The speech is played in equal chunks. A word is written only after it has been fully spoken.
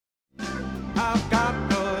I've got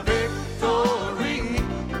the victory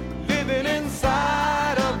living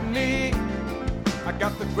inside of me. I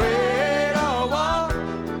got the greater one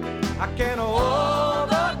I can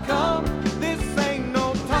overcome. This ain't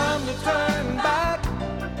no time to turn back,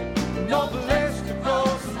 no place to go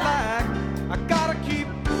slack. I gotta keep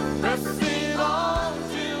pressing on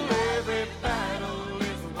till every battle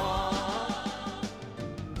is won.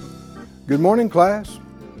 Good morning, class.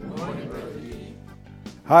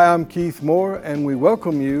 Hi, I'm Keith Moore, and we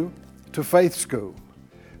welcome you to Faith School.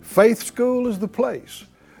 Faith School is the place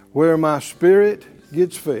where my spirit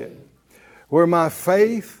gets fed, where my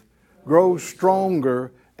faith grows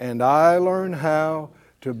stronger, and I learn how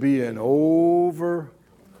to be an overcomer.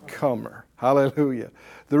 Hallelujah.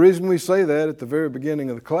 The reason we say that at the very beginning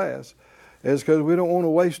of the class is because we don't want to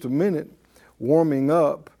waste a minute warming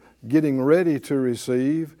up, getting ready to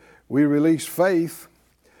receive. We release faith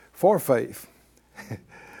for faith.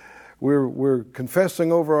 We're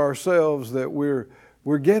confessing over ourselves that we're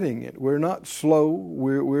getting it. We're not slow.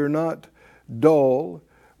 We're not dull.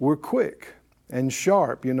 We're quick and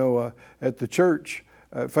sharp. You know, at the church,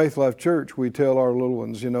 at Faith Life Church, we tell our little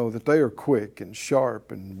ones, you know, that they are quick and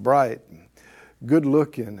sharp and bright and good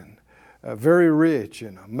looking and very rich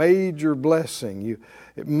and a major blessing.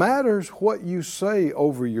 It matters what you say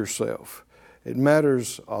over yourself. It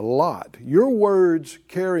matters a lot. Your words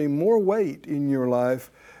carry more weight in your life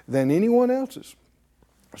than anyone else's.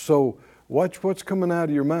 So watch what's coming out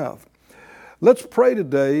of your mouth. Let's pray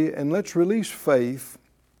today and let's release faith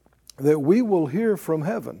that we will hear from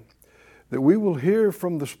heaven, that we will hear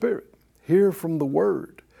from the Spirit, hear from the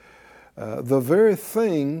Word, the very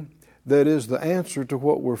thing that is the answer to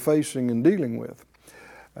what we're facing and dealing with.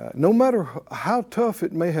 No matter how tough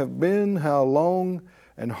it may have been, how long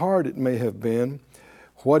and hard it may have been,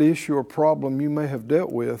 what issue or problem you may have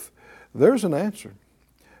dealt with, there's an answer.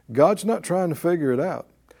 God's not trying to figure it out.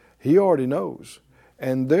 He already knows.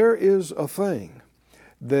 And there is a thing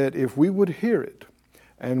that if we would hear it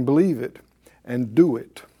and believe it and do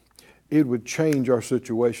it, it would change our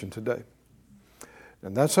situation today.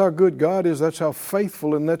 And that's how good God is. That's how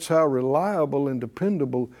faithful and that's how reliable and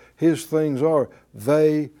dependable His things are.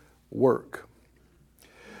 They work.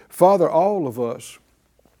 Father, all of us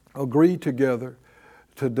agree together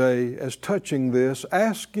today as touching this,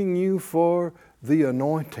 asking you for the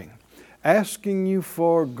anointing, asking you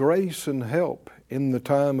for grace and help in the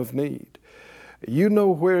time of need. You know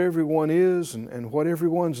where everyone is and what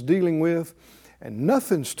everyone's dealing with, and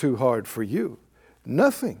nothing's too hard for you.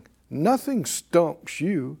 Nothing stumps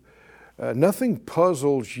you. Nothing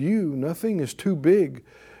puzzles you. Nothing is too big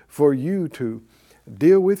for you to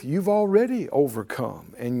deal with. You've already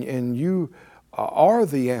overcome, and you are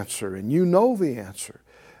the answer, and you know the answer.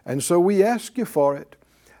 And so we ask you for it.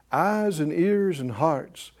 Eyes and ears and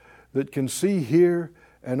hearts that can see, hear,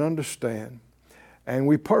 and understand. And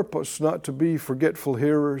we purpose not to be forgetful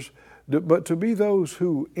hearers, but to be those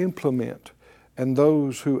who implement and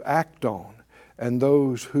those who act on and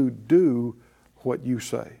those who do what you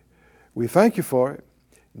say. We thank you for it.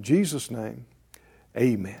 In Jesus' name,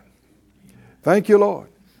 amen. Thank you, Lord.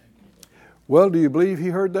 Well, do you believe He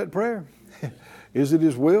heard that prayer? Is it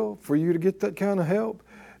His will for you to get that kind of help?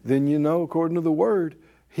 Then you know, according to the Word,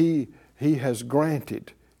 He has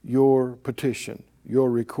granted your petition, your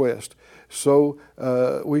request. So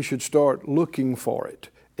we should start looking for it,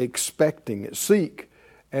 expecting it. Seek,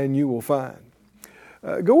 and you will find.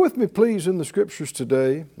 Go with me, please, in the Scriptures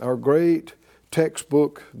today, our great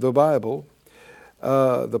textbook, the Bible,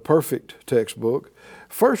 the perfect textbook.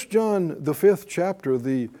 1 John, the 5th chapter,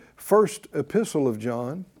 the first epistle of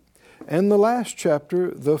John, and the last chapter,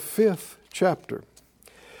 the 5th chapter.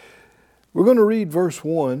 We're going to read verse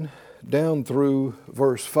 1 down through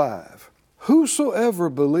verse 5. Whosoever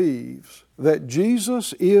believes that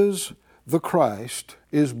Jesus is the Christ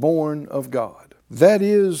is born of God. That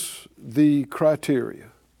is the criteria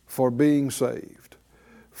for being saved,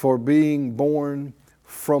 for being born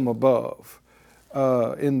from above.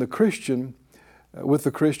 In the Christian, with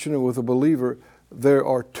the Christian and with a believer, there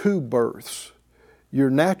are two births. Your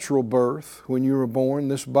natural birth, when you were born,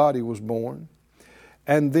 this body was born,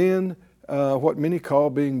 and then what many call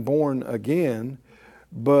being born again,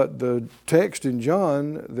 but the text in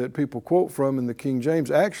John that people quote from in the King James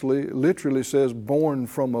actually literally says born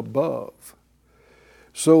from above.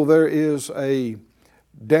 So there is a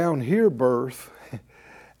down here birth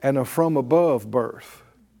and a from above birth.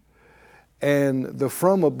 And the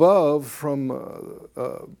from above,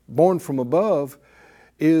 born from above,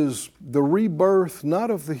 is the rebirth not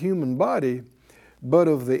of the human body, but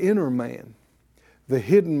of the inner man, the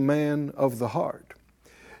hidden man of the heart.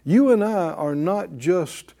 You and I are not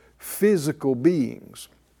just physical beings.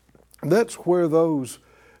 That's where those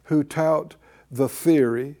who tout the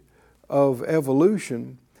theory of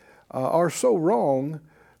evolution are so wrong.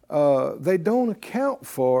 They don't account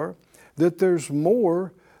for that there's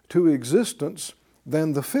more to existence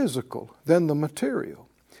than the physical, than the material.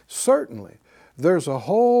 Certainly, there's a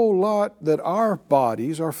whole lot that our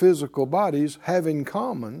bodies, our physical bodies, have in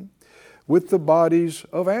common with the bodies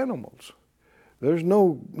of animals. There's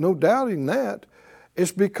no doubting that.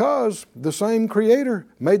 It's because the same Creator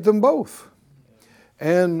made them both.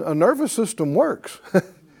 And a nervous system works.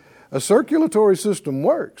 A circulatory system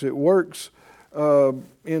works. It works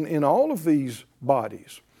in all of these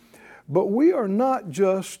bodies. But we are not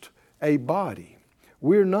just a body.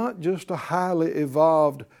 We're not just a highly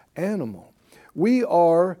evolved animal. We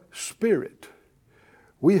are spirit.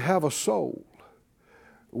 We have a soul.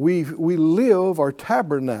 We live or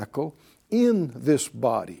tabernacle in this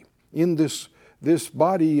body. In this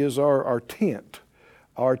body is our tent,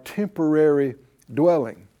 our temporary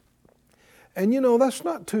dwelling. And that's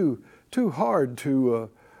not too hard to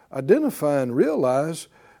identify and realize.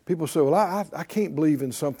 People say, well, I can't believe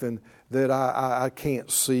in something that I can't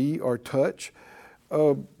see or touch.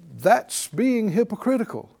 That's being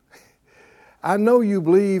hypocritical. I know you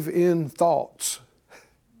believe in thoughts.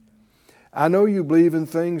 I know you believe in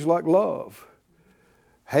things like love,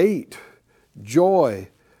 hate, joy,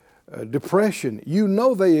 depression. You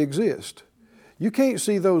know they exist. You can't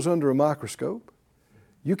see those under a microscope.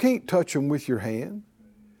 You can't touch them with your hand.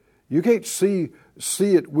 You can't see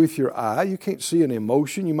it with your eye. You can't see an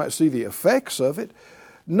emotion. You might see the effects of it.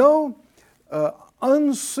 No,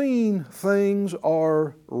 unseen things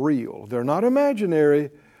are real. They're not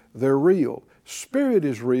imaginary. They're real. Spirit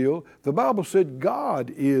is real. The Bible said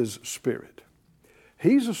God is spirit.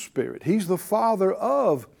 He's a spirit. He's the Father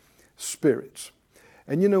of spirits.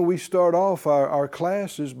 And we start off our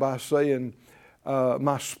classes by saying,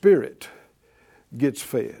 my spirit gets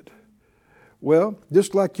fed. Well,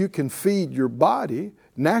 just like you can feed your body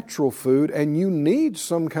natural food and you need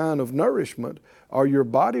some kind of nourishment or your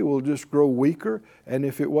body will just grow weaker, and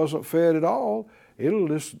if it wasn't fed at all, it'll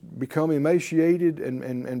just become emaciated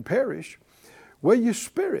and perish. Well, your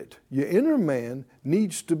spirit, your inner man,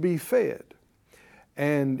 needs to be fed.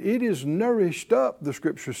 And it is nourished up, the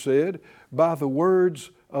Scripture said, by the words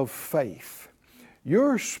of faith.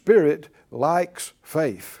 Your spirit likes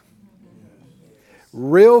faith.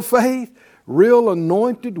 Real faith, real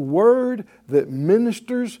anointed word that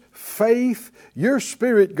ministers faith. Your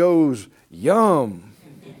spirit goes, yum.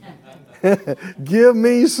 Give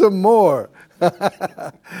me some more.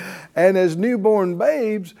 And as newborn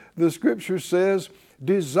babes, the Scripture says,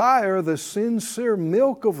 desire the sincere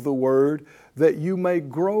milk of the Word that you may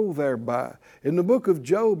grow thereby. In the book of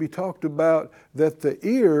Job, he talked about that the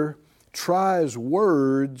ear tries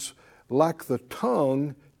words like the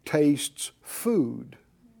tongue tastes food.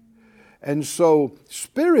 And so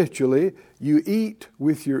spiritually, you eat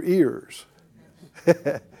with your ears.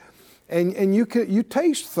 and you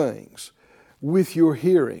taste things with your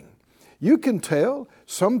hearing. You can tell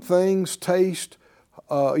some things taste,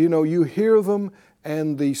 you hear them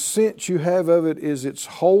and the sense you have of it is it's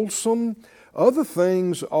wholesome. Other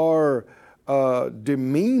things are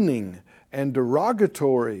demeaning and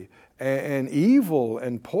derogatory and evil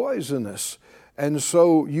and poisonous. And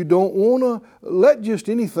so you don't want to let just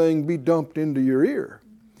anything be dumped into your ear.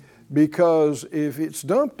 Because if it's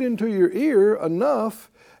dumped into your ear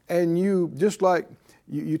enough and you, just like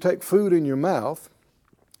you take food in your mouth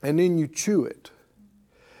and then you chew it.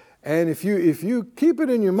 And if you keep it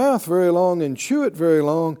in your mouth very long and chew it very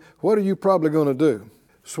long, what are you probably going to do?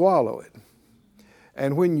 Swallow it.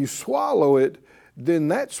 And when you swallow it, then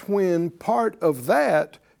that's when part of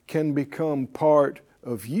that can become part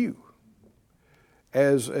of you.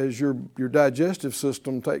 As your digestive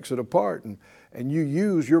system takes it apart and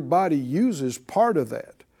your body uses part of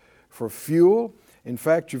that for fuel. In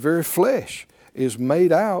fact, your very flesh is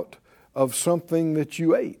made out of something that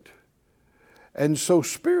you ate. And so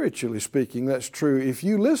spiritually speaking, that's true. If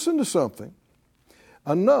you listen to something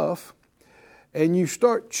enough and you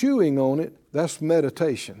start chewing on it, that's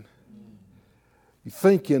meditation. You're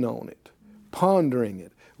thinking on it, pondering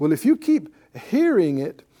it. Well, if you keep hearing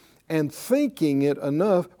it and thinking it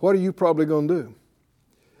enough, what are you probably going to do?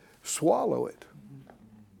 Swallow it.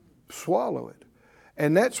 Swallow it.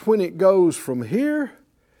 And that's when it goes from here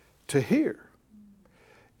to here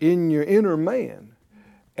in your inner man.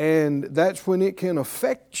 And that's when it can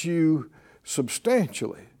affect you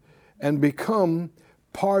substantially and become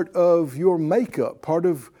part of your makeup, part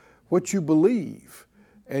of what you believe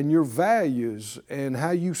and your values and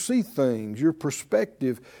how you see things, your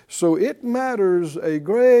perspective. So it matters a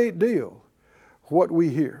great deal what we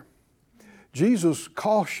hear. Jesus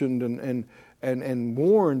cautioned and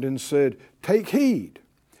warned and said, take heed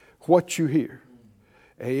what you hear.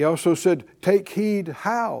 And he also said, take heed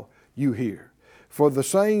how you hear. For the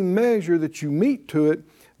same measure that you meet to it,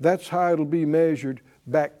 that's how it'll be measured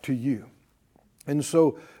back to you. And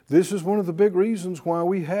so this is one of the big reasons why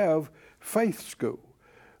we have faith school.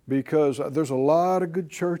 Because there's a lot of good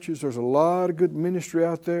churches, there's a lot of good ministry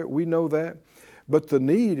out there, we know that. But the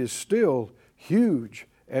need is still huge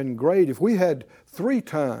and great. If we had 3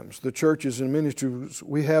 times the churches and ministries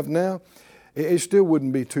we have now, it still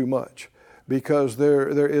wouldn't be too much. Because there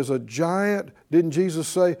is a giant, didn't Jesus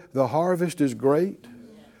say, the harvest is great,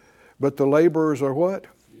 but the laborers are what?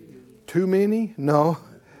 Too many? No.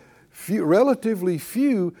 Few, relatively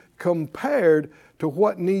few compared to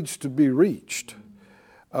what needs to be reached.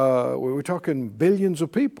 We're talking billions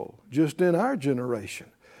of people just in our generation.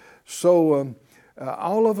 So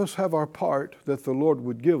all of us have our part that the Lord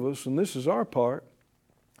would give us, and this is our part.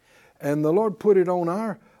 And the Lord put it on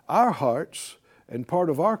our hearts and part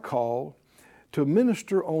of our call to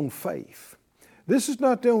minister on faith. This is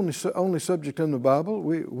not the only subject in the Bible.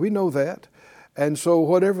 We know that. And so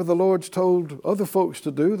whatever the Lord's told other folks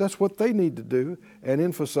to do, that's what they need to do and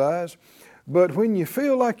emphasize. But when you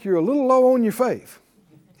feel like you're a little low on your faith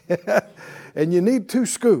and you need 2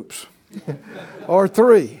 scoops or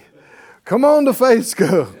 3, come on to Faith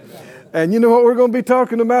School. And you know what we're going to be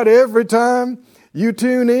talking about every time you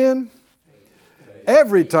tune in?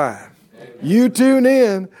 Every time you tune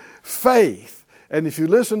in, faith. And if you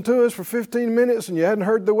listen to us for 15 minutes and you hadn't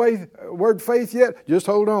heard the word faith yet, just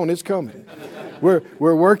hold on, it's coming. We're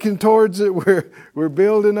working towards it. We're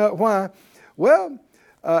building up. Why? Well,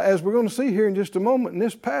 as we're going to see here in just a moment in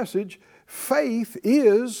this passage, faith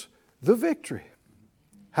is the victory.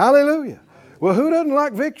 Hallelujah. Well, who doesn't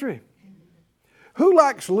like victory? Who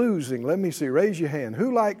likes losing? Let me see. Raise your hand.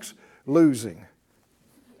 Who likes losing?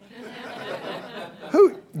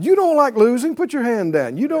 You don't like losing? Put your hand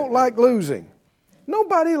down. You don't like losing.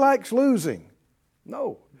 Nobody likes losing.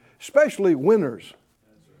 No. Especially winners.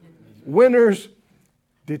 Winners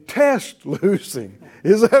detest losing.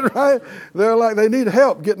 Is that right? They're like, they need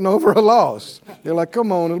help getting over a loss. They're like,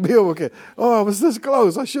 come on, it'll be okay. Oh, I was this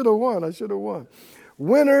close. I should have won.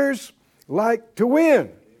 Winners like to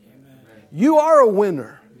win. You are a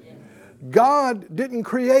winner. God didn't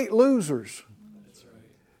create losers.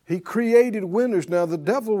 He created winners. Now, the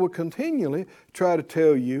devil will continually try to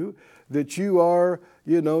tell you that you are,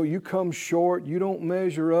 you come short, you don't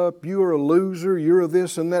measure up, you are a loser, you're a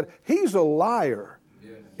this and that. He's a liar,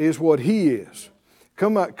 is what he is.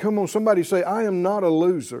 Come on, somebody say, I am not a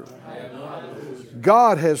loser.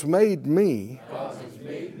 God has made me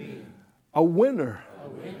a winner,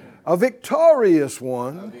 a victorious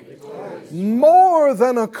one, more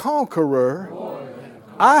than a conqueror.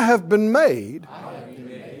 I have been made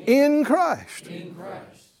in Christ.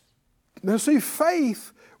 Now see,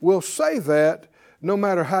 faith will say that no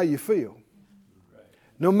matter how you feel,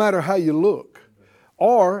 no matter how you look,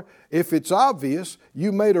 or if it's obvious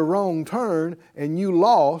you made a wrong turn and you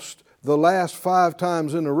lost the last 5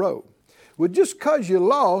 times in a row. Well, just because you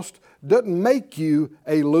lost doesn't make you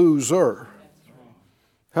a loser.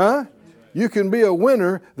 Huh? You can be a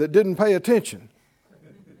winner that didn't pay attention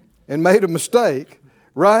and made a mistake,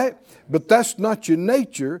 right? But that's not your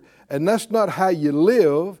nature, and that's not how you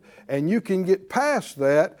live, and you can get past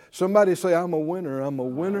that. Somebody say, I'm a winner, I'm a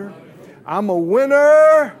winner. I'm a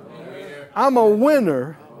winner. I'm a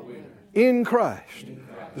winner in Christ.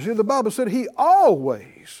 You see, the Bible said He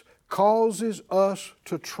always causes us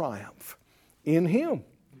to triumph in Him.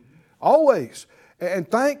 Always. And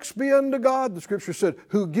thanks be unto God, the Scripture said,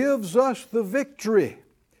 who gives us the victory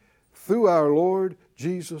through our Lord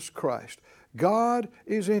Jesus Christ. God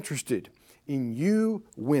is interested in you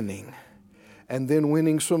winning, and then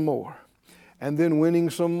winning some more, and then winning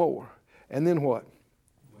some more, and then what?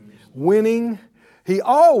 Winning. He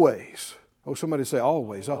always, somebody say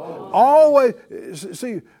always. Always.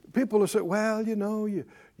 See, people will say, well, you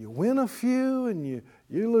win a few and you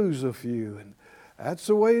lose a few, and that's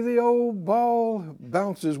the way the old ball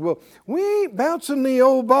bounces. Well, we ain't bouncing the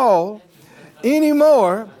old ball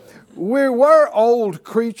anymore. We were old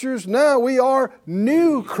creatures. Now we are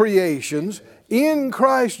new creations in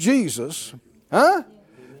Christ Jesus. Huh?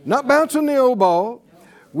 Not bouncing the old ball.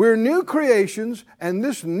 We're new creations, and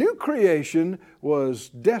this new creation was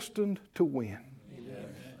destined to win.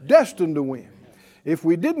 Destined to win. If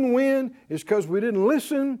we didn't win, it's because we didn't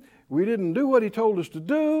listen, we didn't do what He told us to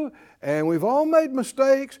do, and we've all made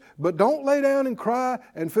mistakes, but don't lay down and cry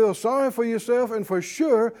and feel sorry for yourself, and for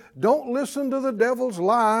sure, don't listen to the devil's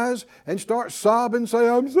lies and start sobbing, say,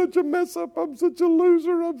 I'm such a mess up, I'm such a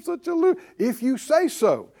loser, I'm such a loser. If you say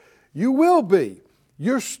so, you will be.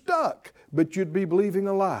 You're stuck, but you'd be believing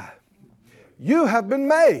a lie. You have been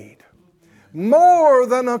made more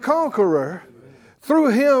than a conqueror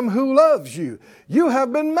through Him who loves you. You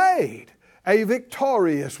have been made a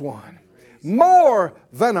victorious one, more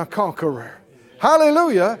than a conqueror.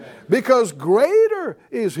 Hallelujah. Because greater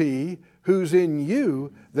is He who's in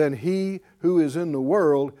you than he who is in the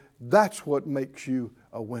world. That's what makes you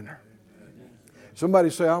a winner. Somebody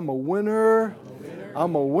say, I'm a winner.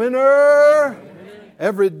 I'm a winner.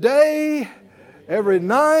 Every day, every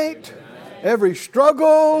night, every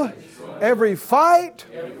struggle, every fight,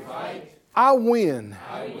 I win.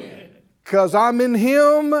 Because I'm in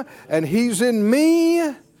Him and He's in me.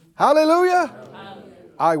 Hallelujah.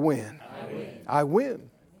 I win. I win.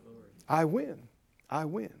 I win. I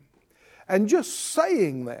win. And just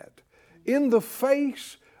saying that in the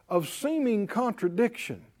face of seeming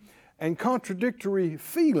contradiction and contradictory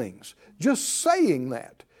feelings, just saying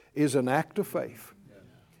that is an act of faith.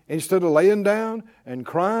 Instead of laying down and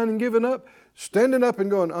crying and giving up, standing up and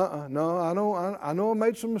going, no, I know I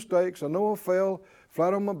made some mistakes. I know I fell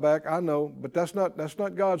flat on my back. I know, but that's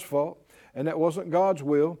not God's fault, and that wasn't God's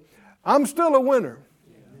will. I'm still a winner.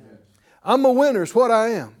 I'm a winner. It's what I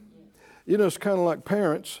am. You know, it's kind of like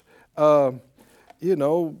parents, that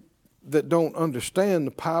don't understand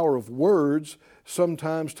the power of words,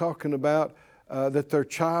 sometimes talking about that their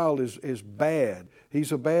child is bad.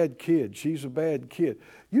 He's a bad kid. She's a bad kid.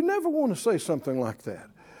 You never want to say something like that.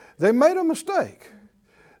 They made a mistake.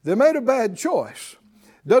 They made a bad choice.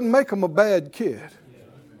 Doesn't make them a bad kid.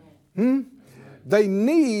 They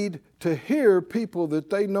need to hear people that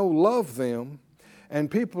they know love them and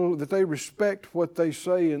people that they respect what they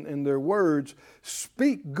say in their words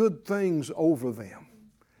speak good things over them.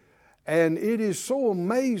 And it is so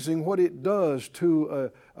amazing what it does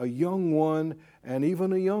to a young one and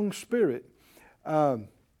even a young spirit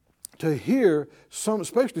to hear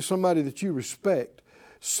especially somebody that you respect,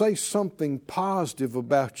 say something positive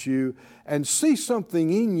about you and see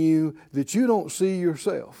something in you that you don't see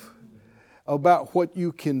yourself about what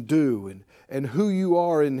you can do and who you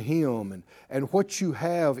are in Him and what you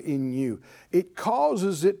have in you. It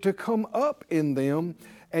causes it to come up in them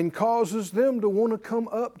and causes them to want to come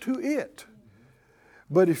up to it.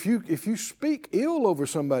 But if you speak ill over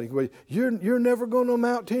somebody, you're never going to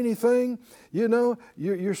amount to anything. You know,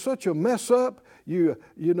 you're such a mess up.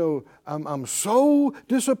 I'm so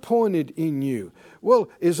disappointed in you. Well,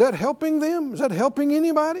 is that helping them? Is that helping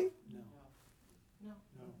anybody? No.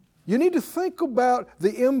 You need to think about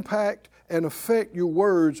the impact and effect your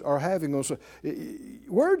words are having on.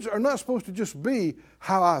 Words are not supposed to just be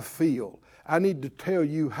how I feel. I need to tell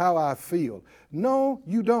you how I feel. No,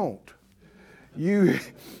 you don't. You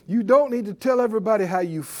don't need to tell everybody how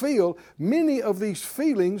you feel. Many of these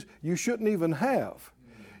feelings you shouldn't even have.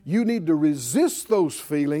 You need to resist those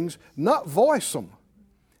feelings, not voice them,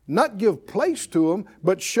 not give place to them,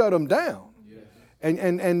 but shut them down.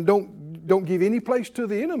 And don't give any place to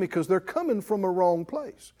the enemy because they're coming from a wrong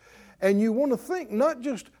place. And you want to think not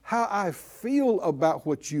just how I feel about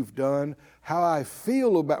what you've done, how I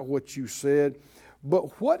feel about what you said,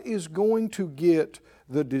 but what is going to get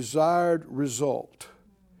the desired result.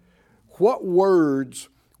 What words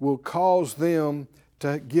will cause them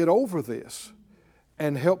to get over this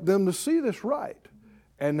and help them to see this right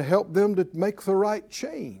and help them to make the right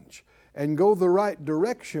change and go the right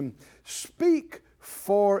direction. Speak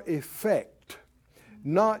for effect,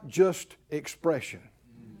 not just expression.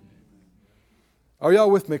 Are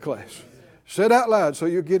y'all with me, class? Say it out loud so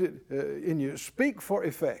you'll get it in you. Speak for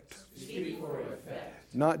effect. Speak for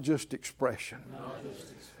effect. Not just expression.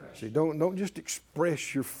 See, don't just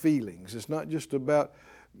express your feelings. It's not just about,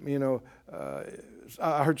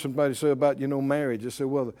 I heard somebody say about, marriage. They said,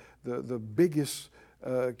 well, the biggest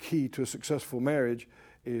key to a successful marriage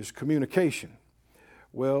is communication.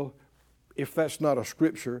 Well, if that's not a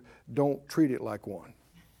scripture, don't treat it like one.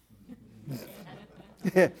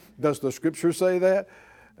 Does the scripture say that?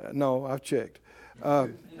 No, I've checked.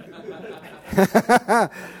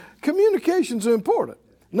 Communication's important,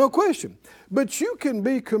 no question. But you can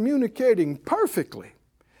be communicating perfectly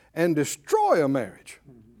and destroy a marriage.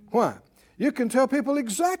 Why? You can tell people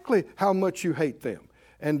exactly how much you hate them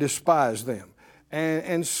and despise them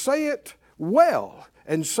and say it well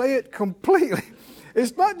and say it completely.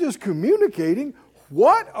 It's not just communicating.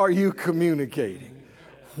 What are you communicating?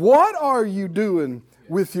 What are you doing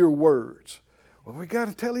with your words? Well, we got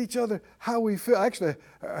to tell each other how we feel. Actually,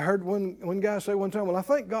 I heard one guy say one time, well, I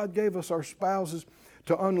think God gave us our spouses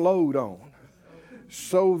to unload on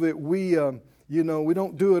so that we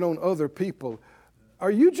don't do it on other people.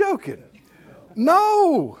 Are you joking?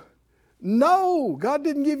 No. God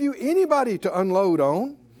didn't give you anybody to unload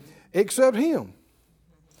on except Him.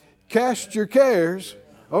 Cast your cares.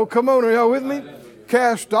 Oh, come on, are y'all with me?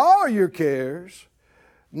 Cast all your cares,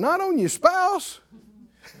 not on your spouse.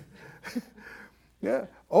 Yeah,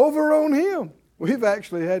 over on Him. We've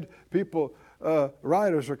actually had people,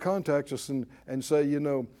 writers or contact us and say,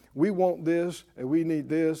 we want this and we need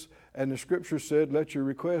this, and the Scripture said, let your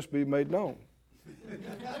request be made known.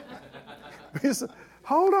 He said,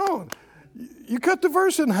 hold on. You cut the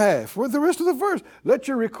verse in half. With the rest of the verse, let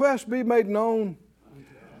your request be made known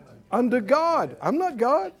unto God. I'm not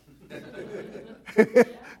God.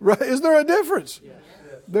 Right? Is there a difference?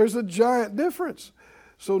 There's a giant difference.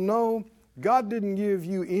 So no, God didn't give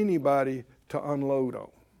you anybody to unload on.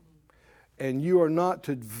 And you are not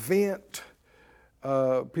to vent.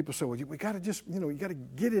 People say, well, we got to just, you got to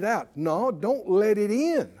get it out. No, don't let it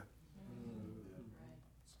in.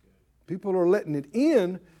 People are letting it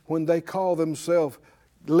in when they call themselves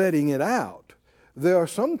letting it out. There are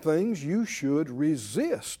some things you should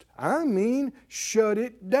resist. I mean, shut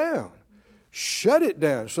it down. Shut it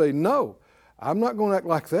down. Say, no, I'm not going to act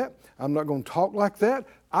like that. I'm not going to talk like that.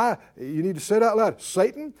 You need to say it out loud.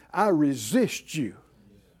 Satan, I resist you.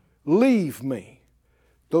 Leave me.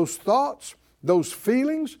 Those thoughts, those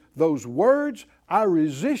feelings, those words, I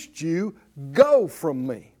resist you. Go from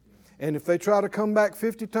me. And if they try to come back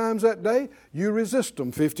 50 times that day, you resist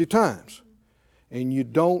them 50 times. And you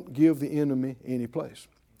don't give the enemy any place.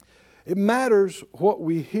 It matters what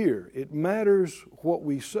we hear. It matters what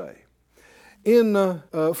we say. In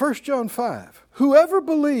 1 John 5, whoever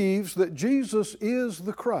believes that Jesus is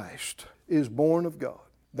the Christ is born of God.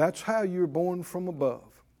 That's how you're born from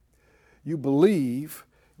above. You believe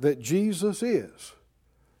that Jesus is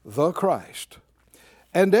the Christ.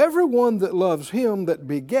 And everyone that loves Him that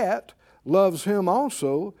begat loves Him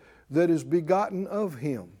also that is begotten of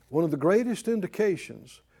Him. One of the greatest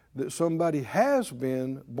indications that somebody has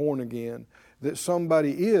been born again, that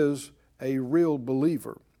somebody is a real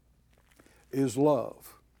believer, is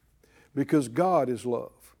love. Because God is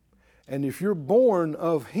love. And if you're born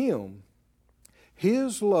of Him,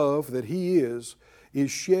 His love that He is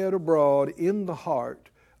shed abroad in the heart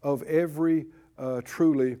of every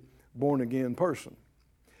truly born-again person.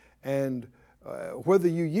 And whether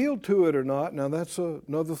you yield to it or not, now that's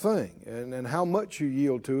another thing. And how much you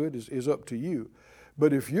yield to it is up to you.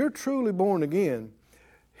 But if you're truly born again,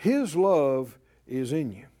 His love is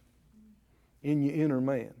in your inner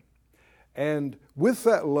man. And with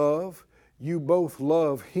that love, you both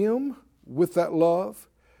love Him with that love,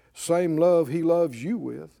 same love He loves you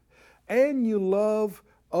with, and you love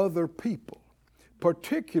other people,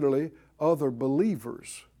 particularly other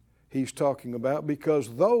believers He's talking about,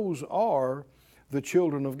 because those are the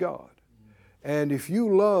children of God. And if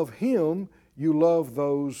you love Him, you love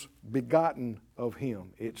those begotten of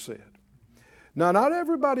Him, it said. Now, not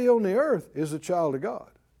everybody on the earth is a child of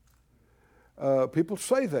God. People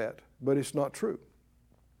say that, but it's not true.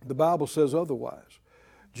 The Bible says otherwise.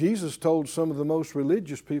 Jesus told some of the most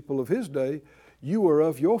religious people of His day, you are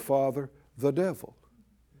of your father, the devil.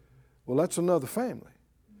 Well, that's another family.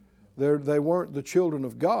 They weren't the children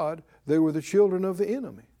of God. They were the children of the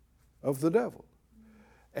enemy, of the devil.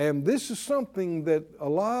 And this is something that a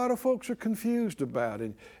lot of folks are confused about.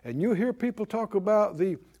 And you hear people talk about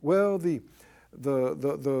the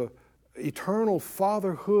eternal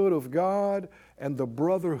fatherhood of God and the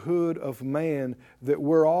brotherhood of man, that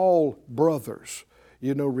we're all brothers,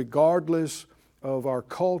 regardless of our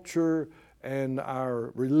culture and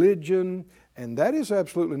our religion. And that is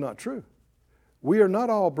absolutely not true. We are not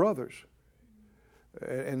all brothers.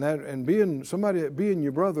 And being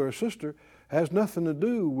your brother or sister has nothing to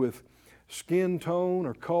do with skin tone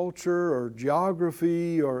or culture or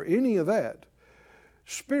geography or any of that.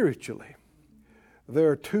 Spiritually, there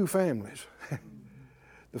are two families.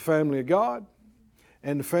 The family of God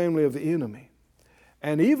and the family of the enemy.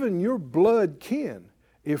 And even your blood kin,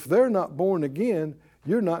 if they're not born again,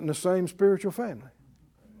 you're not in the same spiritual family.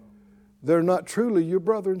 They're not truly your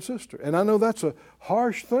brother and sister. And I know that's a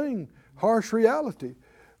harsh thing, harsh reality,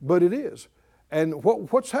 but it is. And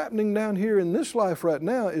what's happening down here in this life right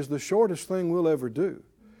now is the shortest thing we'll ever do.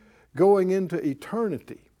 Going into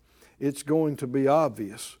eternity, it's going to be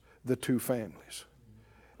obvious, the two families.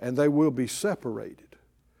 And they will be separated.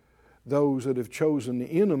 Those that have chosen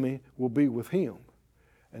the enemy will be with him.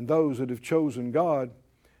 And those that have chosen God,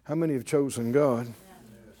 how many have chosen God?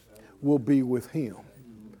 will be with Him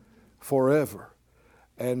forever.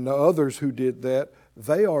 And the others who did that,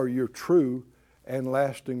 they are your true and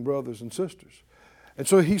lasting brothers and sisters. And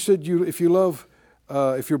so He said, if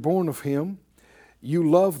you're born of Him, you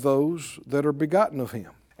love those that are begotten of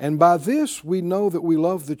Him. And by this we know that we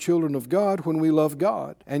love the children of God when we love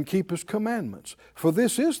God and keep His commandments. For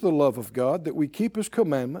this is the love of God, that we keep His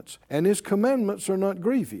commandments, and His commandments are not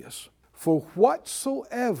grievous. For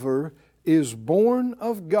whatsoever is born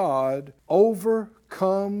of God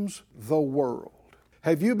overcomes the world.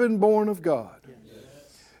 Have you been born of God?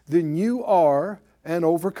 Yes. Then you are an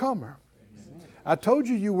overcomer. Amen. I told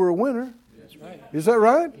you were a winner. That's right. Is that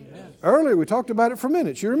right? Amen. Earlier we talked about it for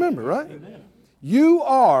minutes. You remember, right? Amen. You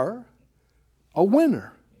are a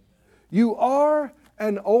winner. You are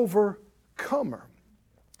an overcomer.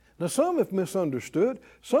 Now some have misunderstood.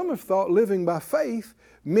 Some have thought living by faith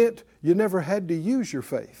meant you never had to use your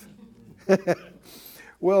faith.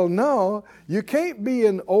 Well, no, you can't be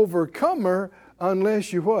an overcomer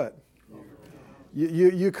unless you what?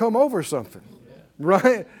 You come over something,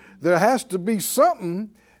 right? There has to be something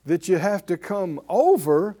that you have to come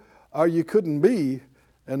over, or you couldn't be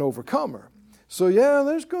an overcomer. So yeah,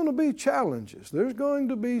 there's going to be challenges. There's going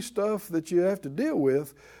to be stuff that you have to deal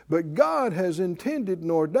with, but God has intended and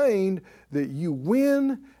ordained that you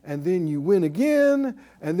win, and then you win again,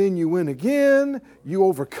 and then you win again. You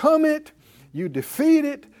overcome it, you defeat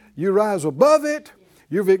it, you rise above it,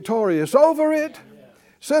 you're victorious over it.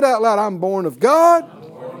 Said out loud, I'm born of God,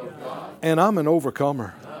 and I'm an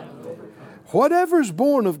overcomer. Whatever's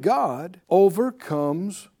born of God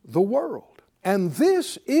overcomes the world. And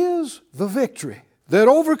this is the victory that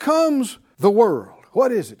overcomes the world.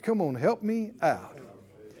 What is it? Come on, help me out.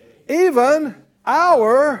 Even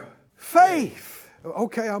our faith.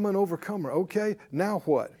 Okay, I'm an overcomer. Okay, now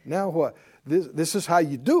what? Now what? This is how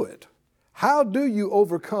you do it. How do you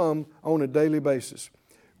overcome on a daily basis?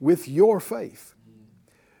 With your faith.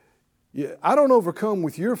 Yeah, I don't overcome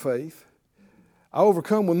with your faith. I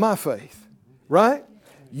overcome with my faith. Right?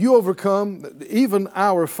 You overcome even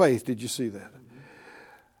our faith. Did you see that?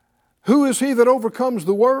 Who is he that overcomes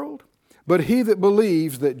the world? But he that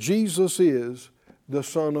believes that Jesus is the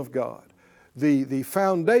Son of God. The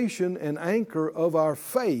foundation and anchor of our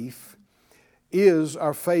faith is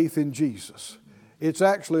our faith in Jesus. It's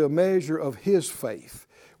actually a measure of His faith.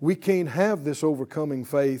 We can't have this overcoming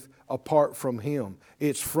faith apart from Him.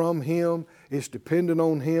 It's from Him. It's dependent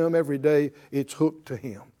on Him every day. It's hooked to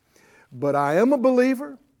Him. But I am a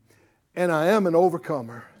believer and I am an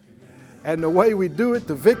overcomer. And the way we do it,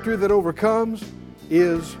 the victory that overcomes,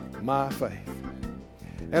 is my faith.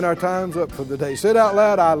 And our time's up for the day. Say it out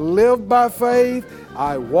loud. I live by faith.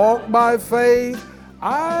 I walk by faith.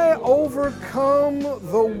 I overcome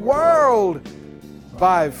the world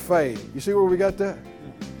by faith. You see where we got that?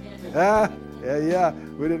 Yeah.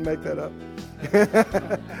 We didn't make that up.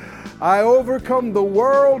 I overcome the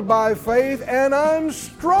world by faith, and I'm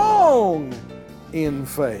strong in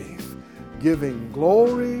faith, giving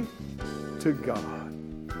glory to God.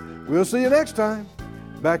 We'll see you next time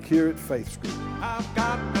back here at Faith School. I've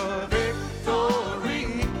got the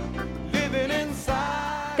victory living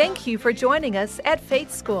inside. Thank you for joining us at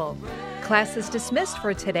Faith School. Class is dismissed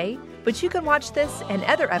for today, but you can watch this and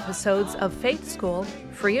other episodes of Faith School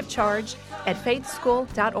free of charge at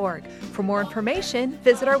faithschool.org. For more information,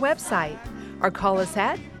 visit our website or call us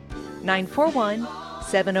at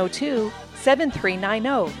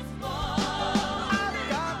 941-702-7390.